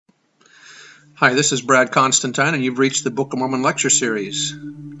Hi, this is Brad Constantine, and you've reached the Book of Mormon lecture series.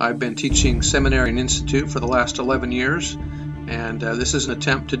 I've been teaching seminary and institute for the last 11 years, and this is an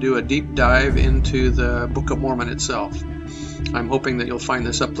attempt to do a deep dive into the Book of Mormon itself. I'm hoping that you'll find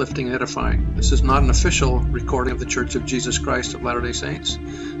this uplifting and edifying. This is not an official recording of the Church of Jesus Christ of Latter-day Saints,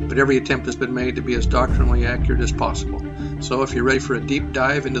 but every attempt has been made to be as doctrinally accurate as possible. So if you're ready for a deep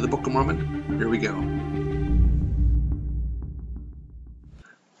dive into the Book of Mormon, here we go.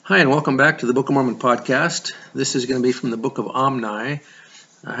 Hi, and welcome back to the Book of Mormon podcast. This is going to be from the Book of Omni.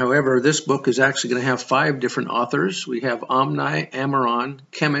 However, this book is actually going to have 5 different authors. We have Omni, Amaron,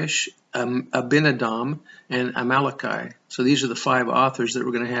 Chemish, Abinadom, and Amaleki. So these are the 5 authors that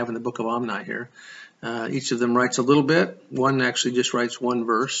we're going to have in the Book of Omni here. Each of them writes a little bit. One actually just writes one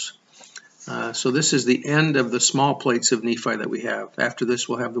verse. So this is the end of the small plates of Nephi that we have. After this,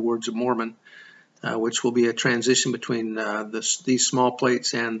 we'll have the Words of Mormon, which will be a transition between these small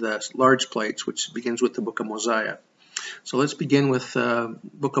plates and the large plates, which begins with the Book of Mosiah. So let's begin with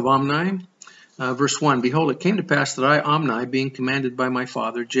Book of Omni, verse 1. Behold, it came to pass that I, Omni, being commanded by my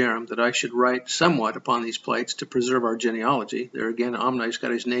father Jerem, that I should write somewhat upon these plates to preserve our genealogy. There again, Omni's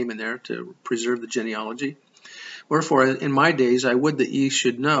got his name in there to preserve the genealogy. Wherefore, in my days I would that ye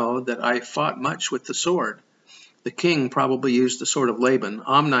should know that I fought much with the sword. The king probably used the sword of Laban.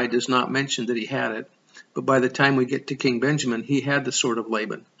 Omni does not mention that he had it, but by the time we get to King Benjamin, he had the sword of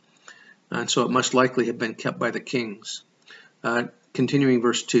Laban. And so it must likely have been kept by the kings. Continuing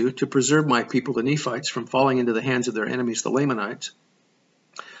verse 2, to preserve my people, the Nephites, from falling into the hands of their enemies, the Lamanites.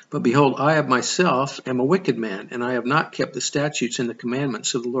 But behold, I of myself am a wicked man, and I have not kept the statutes and the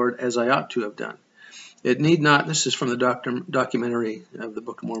commandments of the Lord as I ought to have done. It need not, this is from the documentary of the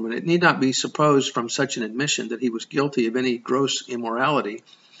Book of Mormon, it need not be supposed from such an admission that he was guilty of any gross immorality,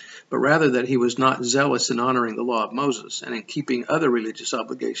 but rather that he was not zealous in honoring the law of Moses and in keeping other religious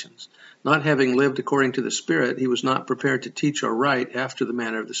obligations. Not having lived according to the Spirit, he was not prepared to teach or write after the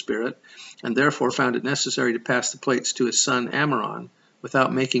manner of the Spirit, and therefore found it necessary to pass the plates to his son Amaron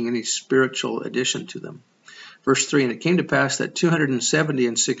without making any spiritual addition to them. Verse 3, and it came to pass that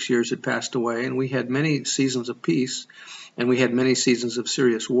 276 years had passed away, and we had many seasons of peace, and we had many seasons of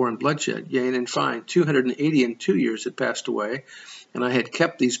serious war and bloodshed. Yea, and in fine, 282 years had passed away, and I had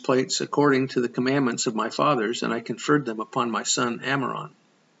kept these plates according to the commandments of my fathers, and I conferred them upon my son Amaron.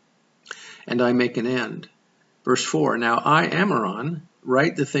 And I make an end. Verse 4, now I, Amaron,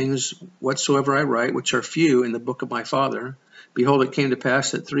 write the things whatsoever I write, which are few in the book of my father. Behold, it came to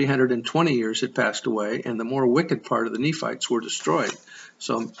pass that 320 years had passed away, and the more wicked part of the Nephites were destroyed.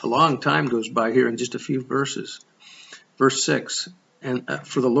 So a long time goes by here in just a few verses. Verse 6, and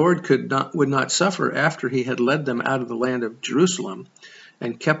for the Lord would not suffer after he had led them out of the land of Jerusalem,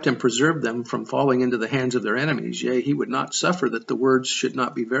 and kept and preserved them from falling into the hands of their enemies. Yea, he would not suffer that the words should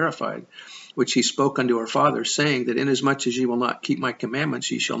not be verified, which he spoke unto our fathers, saying that inasmuch as ye will not keep my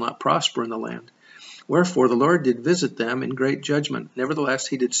commandments, ye shall not prosper in the land. Wherefore the Lord did visit them in great judgment. Nevertheless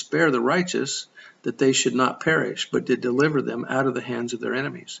he did spare the righteous, that they should not perish, but did deliver them out of the hands of their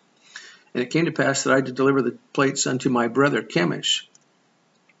enemies. And it came to pass that I did deliver the plates unto my brother Chemish.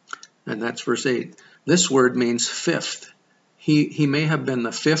 And that's verse 8. This word means fifth. He may have been the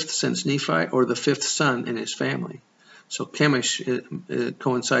 5th since Nephi, or the 5th son in his family. So Chemish it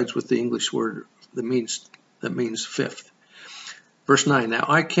coincides with the English word that means 5th. Verse 9, now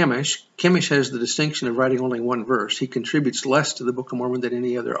I, Chemish has the distinction of writing only one verse. He contributes less to the Book of Mormon than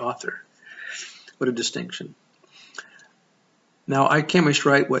any other author. What a distinction. Now I, Chemish,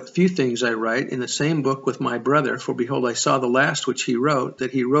 write what few things I write in the same book with my brother, for behold, I saw the last which he wrote,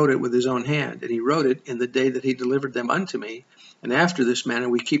 that he wrote it with his own hand, and he wrote it in the day that he delivered them unto me, and after this manner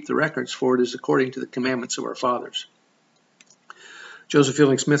we keep the records, for it is according to the commandments of our fathers. Joseph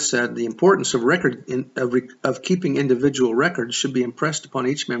Fielding Smith said, the importance of keeping individual records should be impressed upon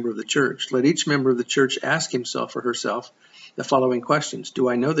each member of the church. Let each member of the church ask himself or herself the following questions. Do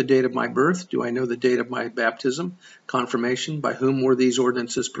I know the date of my birth? Do I know the date of my baptism, confirmation? By whom were these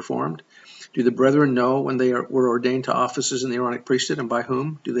ordinances performed? Do the brethren know when they were ordained to offices in the Aaronic priesthood, and by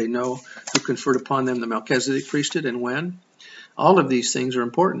whom? Do they know who conferred upon them the Melchizedek priesthood, and when? All of these things are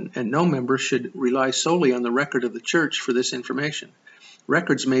important, and no member should rely solely on the record of the church for this information.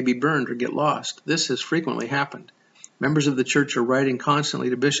 Records may be burned or get lost. This has frequently happened. Members of the church are writing constantly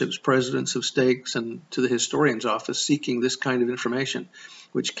to bishops, presidents of stakes, and to the historian's office seeking this kind of information,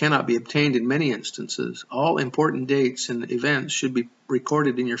 which cannot be obtained in many instances. All important dates and events should be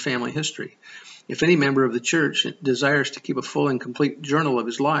recorded in your family history. If any member of the church desires to keep a full and complete journal of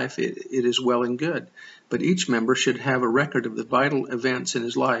his life, it is well and good, but each member should have a record of the vital events in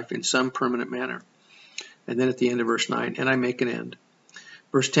his life in some permanent manner. And then at the end of verse 9, and I make an end.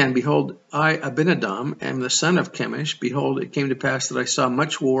 Verse 10, Behold, I, Abinadab, am the son of Chemish. Behold, it came to pass that I saw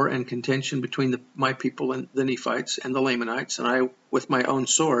much war and contention between my people and the Nephites and the Lamanites, and I, with my own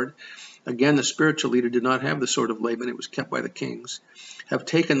sword, again the spiritual leader did not have the sword of Laban, it was kept by the kings, have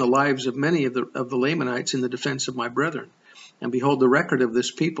taken the lives of many of the Lamanites in the defense of my brethren. And behold, the record of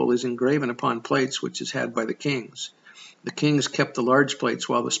this people is engraven upon plates, which is had by the kings. The kings kept the large plates,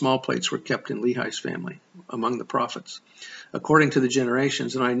 while the small plates were kept in Lehi's family, among the prophets, according to the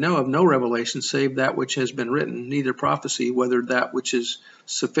generations. And I know of no revelation save that which has been written, neither prophecy, whether that which is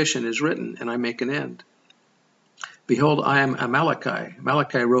sufficient is written, and I make an end. Behold, I am Malachi.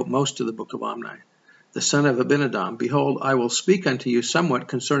 Malachi wrote most of the book of Omni, the son of Abinadab. Behold, I will speak unto you somewhat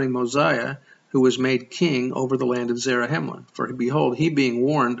concerning Mosiah, who was made king over the land of Zarahemla. For behold, he being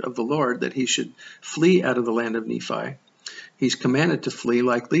warned of the Lord that he should flee out of the land of Nephi, he's commanded to flee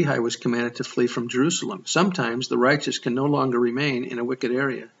like Lehi was commanded to flee from Jerusalem. Sometimes the righteous can no longer remain in a wicked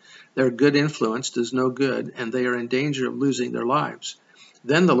area. Their good influence does no good, and they are in danger of losing their lives.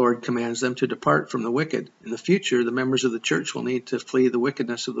 Then the Lord commands them to depart from the wicked. In the future, the members of the church will need to flee the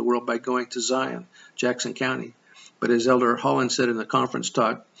wickedness of the world by going to Zion, Jackson County. But as Elder Holland said in the conference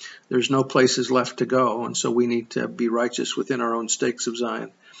talk, there's no places left to go, and so we need to be righteous within our own stakes of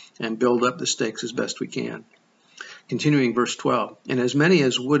Zion and build up the stakes as best we can. Continuing verse 12, And as many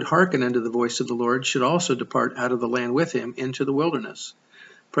as would hearken unto the voice of the Lord should also depart out of the land with him into the wilderness.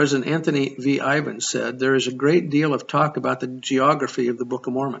 President Anthony V. Ivins said, There is a great deal of talk about the geography of the Book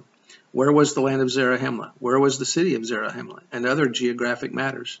of Mormon. Where was the land of Zarahemla? Where was the city of Zarahemla? And other geographic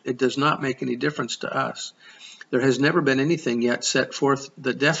matters. It does not make any difference to us. There has never been anything yet set forth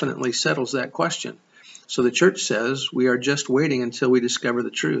that definitely settles that question. So the church says we are just waiting until we discover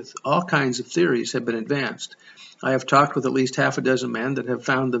the truth. All kinds of theories have been advanced. I have talked with at least half a dozen men that have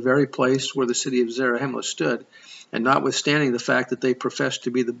found the very place where the city of Zarahemla stood, and notwithstanding the fact that they profess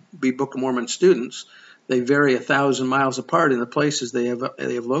to be Book of Mormon students, they vary 1,000 miles apart in the places they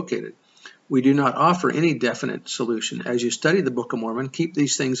have located. We do not offer any definite solution. As you study the Book of Mormon, keep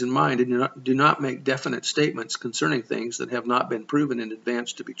these things in mind and do not make definite statements concerning things that have not been proven in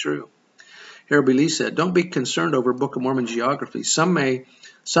advance to be true. Harold B. Lee said, Don't be concerned over Book of Mormon geography. Some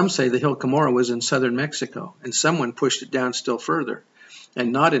say the Hill Cumorah was in southern Mexico, and someone pushed it down still further,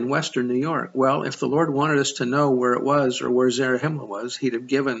 and not in western New York. Well, if the Lord wanted us to know where it was or where Zarahemla was, he'd have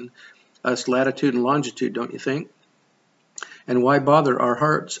given us latitude and longitude, don't you think? And why bother our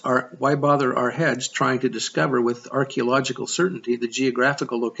heads trying to discover with archaeological certainty the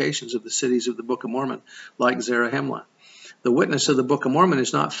geographical locations of the cities of the Book of Mormon, like Zarahemla? The witness of the Book of Mormon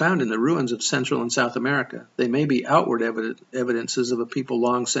is not found in the ruins of Central and South America. They may be outward evidences of a people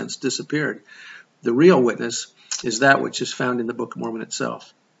long since disappeared. The real witness is that which is found in the Book of Mormon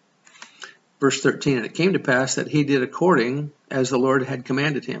itself. Verse 13, And it came to pass that he did according as the Lord had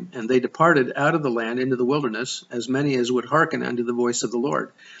commanded him, and they departed out of the land into the wilderness, as many as would hearken unto the voice of the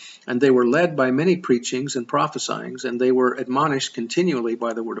Lord. And they were led by many preachings and prophesyings, and they were admonished continually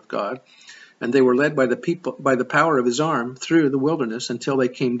by the word of God. And they were led by the power of his arm through the wilderness until they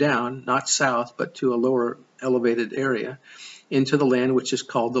came down, not south, but to a lower elevated area, into the land which is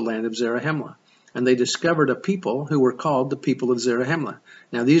called the land of Zarahemla. And they discovered a people who were called the people of Zarahemla.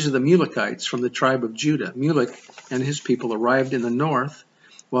 Now these are the Mulekites from the tribe of Judah. Mulek and his people arrived in the north,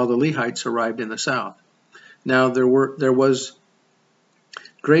 while the Lehites arrived in the south. Now there was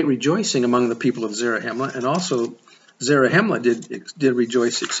great rejoicing among the people of Zarahemla, and also Zarahemla did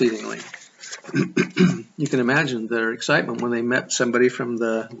rejoice exceedingly. You can imagine their excitement when they met somebody from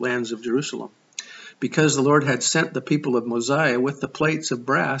the lands of Jerusalem, because the Lord had sent the people of Mosiah with the plates of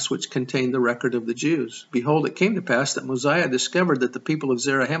brass which contained the record of the Jews. Behold, it came to pass that Mosiah discovered that the people of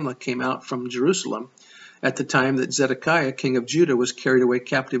Zarahemla came out from Jerusalem at the time that Zedekiah, king of Judah, was carried away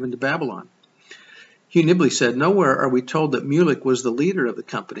captive into Babylon. Hugh Nibley said, Nowhere are we told that Mulek was the leader of the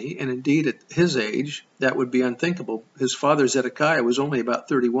company, and indeed at his age that would be unthinkable. His father Zedekiah was only about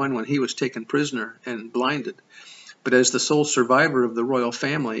 31 when he was taken prisoner and blinded. But as the sole survivor of the royal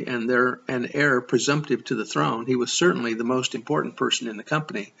family and heir presumptive to the throne, he was certainly the most important person in the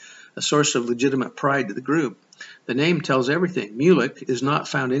company, a source of legitimate pride to the group. The name tells everything. Mulek is not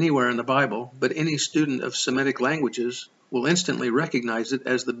found anywhere in the Bible, but any student of Semitic languages will instantly recognize it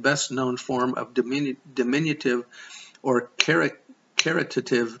as the best-known form of diminutive or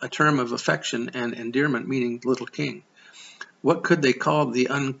caritative, a term of affection and endearment meaning little king. What could they call the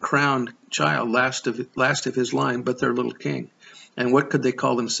uncrowned child, last of his line, but their little king? And what could they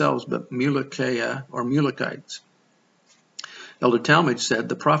call themselves but Mulekiah or Mulekites? Elder Talmage said,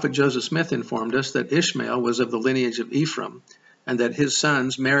 The prophet Joseph Smith informed us that Ishmael was of the lineage of Ephraim, and that his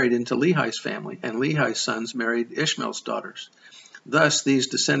sons married into Lehi's family, and Lehi's sons married Ishmael's daughters. Thus these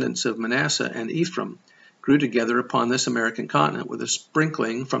descendants of Manasseh and Ephraim grew together upon this American continent, with a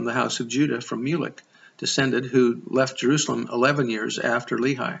sprinkling from the house of Judah from Mulek descended, who left Jerusalem 11 years after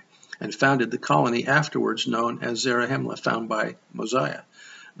Lehi, and founded the colony afterwards known as Zarahemla, found by Mosiah,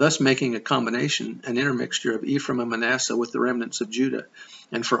 thus making a combination, an intermixture of Ephraim and Manasseh with the remnants of Judah,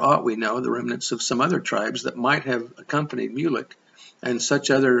 and for aught we know, the remnants of some other tribes that might have accompanied Mulek, and such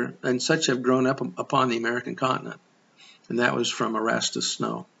have grown up upon the American continent. And that was from Erastus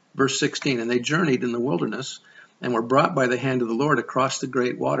Snow. Verse 16, and they journeyed in the wilderness, and were brought by the hand of the Lord across the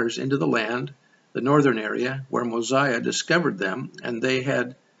great waters into the land, the northern area, where Mosiah discovered them, and they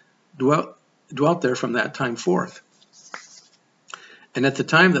had dwelt there from that time forth. And at the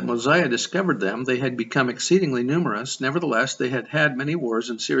time that Mosiah discovered them, they had become exceedingly numerous. Nevertheless, they had had many wars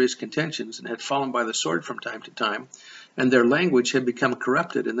and serious contentions, and had fallen by the sword from time to time, and their language had become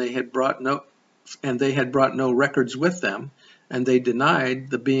corrupted, and they had brought no records with them, and they denied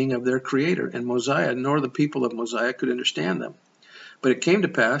the being of their Creator, and Mosiah nor the people of Mosiah could understand them. But it came to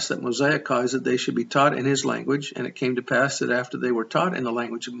pass that Mosiah caused that they should be taught in his language, and it came to pass that after they were taught in the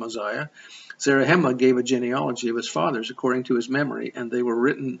language of Mosiah, Zarahemla gave a genealogy of his fathers according to his memory, and they are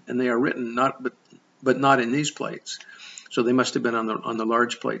written but not in these plates. So they must have been on the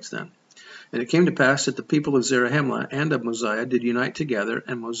large plates then. And it came to pass that the people of Zarahemla and of Mosiah did unite together,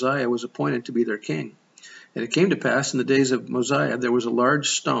 and Mosiah was appointed to be their king. And it came to pass in the days of Mosiah, there was a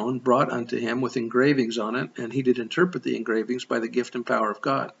large stone brought unto him with engravings on it, and he did interpret the engravings by the gift and power of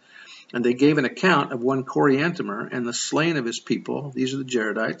God. And they gave an account of one Coriantumr and the slain of his people. These are the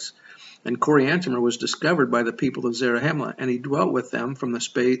Jaredites. And Coriantumr was discovered by the people of Zarahemla, and he dwelt with them for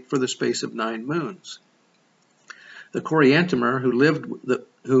the space of 9 moons. The Coriantumr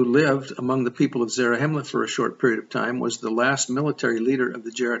who lived among the people of Zarahemla for a short period of time was the last military leader of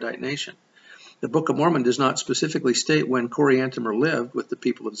the Jaredite nation. The Book of Mormon does not specifically state when Coriantumr lived with the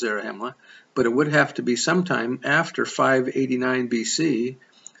people of Zarahemla, but it would have to be sometime after 589 BC,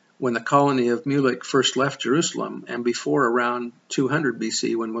 when the colony of Mulek first left Jerusalem, and before around 200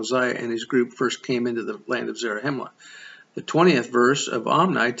 BC, when Mosiah and his group first came into the land of Zarahemla. The 20th verse of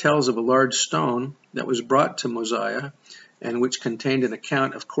Omni tells of a large stone that was brought to Mosiah, and which contained an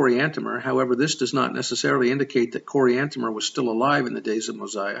account of Coriantumr. However, this does not necessarily indicate that Coriantumr was still alive in the days of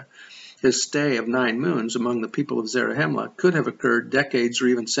Mosiah. His stay of 9 moons among the people of Zarahemla could have occurred decades or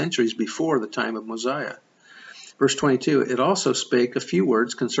even centuries before the time of Mosiah. Verse 22, it also spake a few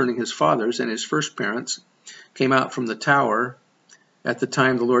words concerning his fathers, and his first parents came out from the tower at the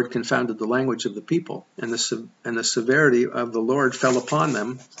time the Lord confounded the language of the people, and the severity of the Lord fell upon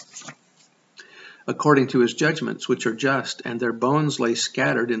them according to his judgments, which are just, and their bones lay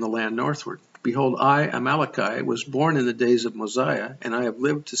scattered in the land northward. Behold, I, Amaleki, was born in the days of Mosiah, and I have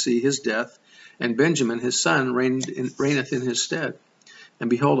lived to see his death, and Benjamin his son reigneth in his stead. And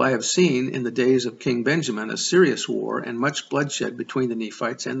behold, I have seen in the days of King Benjamin a serious war, and much bloodshed between the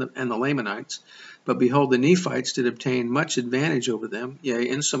Nephites and the Lamanites. But behold, the Nephites did obtain much advantage over them, yea,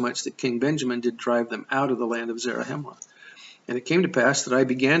 insomuch that King Benjamin did drive them out of the land of Zarahemla. And it came to pass that I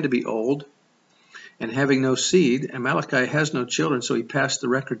began to be old, and having no seed, Amaleki has no children, so he passed the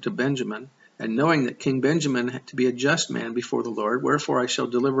record to Benjamin. And knowing that King Benjamin had to be a just man before the Lord, wherefore I shall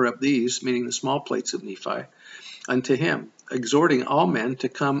deliver up these, meaning the small plates of Nephi, unto him, exhorting all men to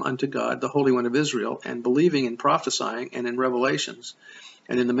come unto God, the Holy One of Israel, and believing in prophesying and in revelations,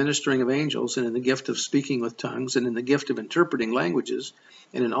 and in the ministering of angels, and in the gift of speaking with tongues, and in the gift of interpreting languages,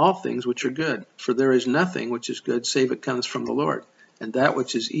 and in all things which are good. For there is nothing which is good save it comes from the Lord, and that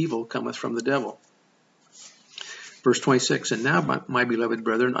which is evil cometh from the devil. Verse 26, and now, my beloved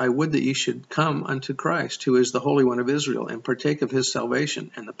brethren, I would that ye should come unto Christ, who is the Holy One of Israel, and partake of his salvation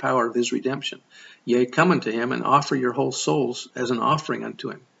and the power of his redemption. Yea, come unto him, and offer your whole souls as an offering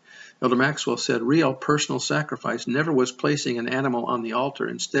unto him. Elder Maxwell said, real personal sacrifice never was placing an animal on the altar.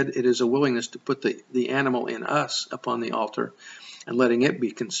 Instead, it is a willingness to put the animal in us upon the altar and letting it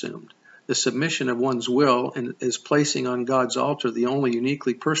be consumed. The submission of one's will is placing on God's altar the only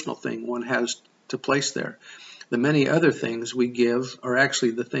uniquely personal thing one has to place there. The many other things we give are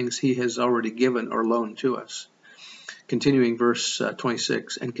actually the things he has already given or loaned to us. Continuing verse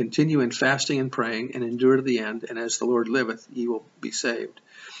 26, and continue in fasting and praying, and endure to the end, and as the Lord liveth, ye will be saved.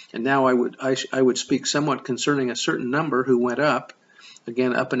 And now I would speak somewhat concerning a certain number who went up,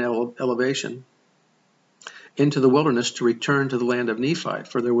 again up in elevation, into the wilderness to return to the land of Nephi,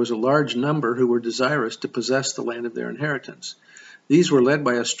 for there was a large number who were desirous to possess the land of their inheritance. These were led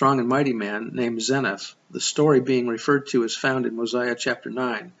by a strong and mighty man named Zeniff. The story being referred to is found in Mosiah chapter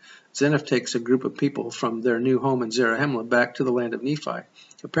 9. Zeniff takes a group of people from their new home in Zarahemla back to the land of Nephi.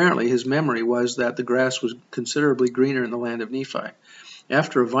 Apparently, his memory was that the grass was considerably greener in the land of Nephi.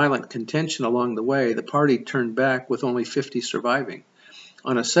 After a violent contention along the way, the party turned back with only 50 surviving.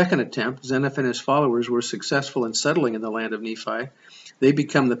 On a second attempt, Zeniff and his followers were successful in settling in the land of Nephi. They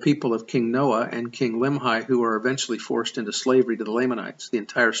become the people of King Noah and King Limhi, who are eventually forced into slavery to the Lamanites. The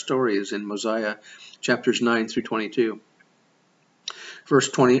entire story is in Mosiah chapters 9 through 22. Verse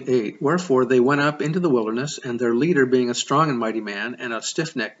 28, wherefore they went up into the wilderness, and their leader being a strong and mighty man, and a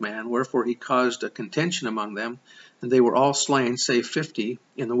stiff-necked man, wherefore he caused a contention among them, and they were all slain, save 50,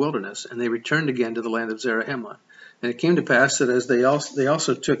 in the wilderness, and they returned again to the land of Zarahemla. And it came to pass that as they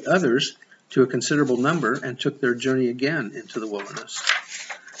also took others to a considerable number, and took their journey again into the wilderness.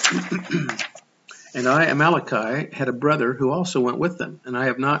 And I, Amaleki, had a brother who also went with them, and I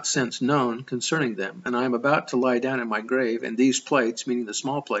have not since known concerning them. And I am about to lie down in my grave, and these plates, meaning the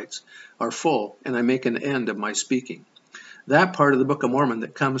small plates, are full, and I make an end of my speaking. That part of the Book of Mormon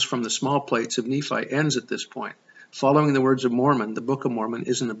that comes from the small plates of Nephi ends at this point. Following the words of Mormon, the Book of Mormon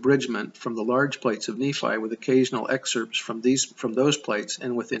is an abridgment from the large plates of Nephi, with occasional excerpts from those plates,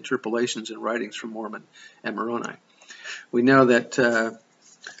 and with interpolations and writings from Mormon and Moroni. We know that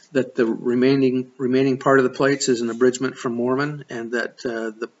the remaining part of the plates is an abridgment from Mormon, and that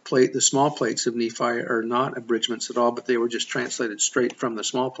the small plates of Nephi are not abridgments at all, but they were just translated straight from the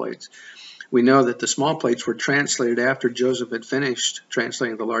small plates. We know that the small plates were translated after Joseph had finished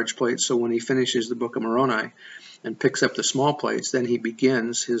translating the large plates, so when he finishes the Book of Moroni and picks up the small plates, then he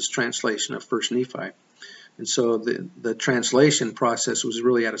begins his translation of First Nephi. And so the translation process was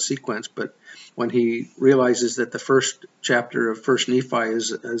really out of sequence, but when he realizes that the first chapter of First Nephi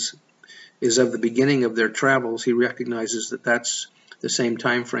is of the beginning of their travels, he recognizes that that's the same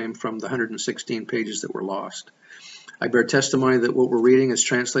time frame from the 116 pages that were lost. I bear testimony that what we're reading is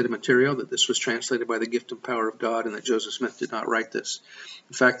translated material, that this was translated by the gift and power of God, and that Joseph Smith did not write this.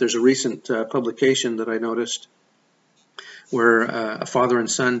 In fact, there's a recent publication that I noticed where a father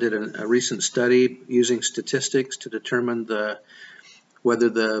and son did a recent study using statistics to determine whether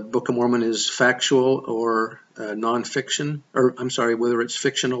the Book of Mormon is factual or non-fiction, or I'm sorry, whether it's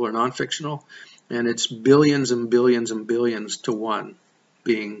fictional or non-fictional, and it's billions and billions and billions to one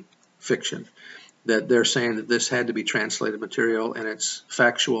being fiction. That they're saying that this had to be translated material, and it's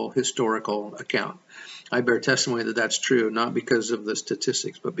factual, historical account. I bear testimony that that's true, not because of the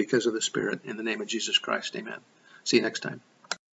statistics, but because of the Spirit. In the name of Jesus Christ, amen. See you next time.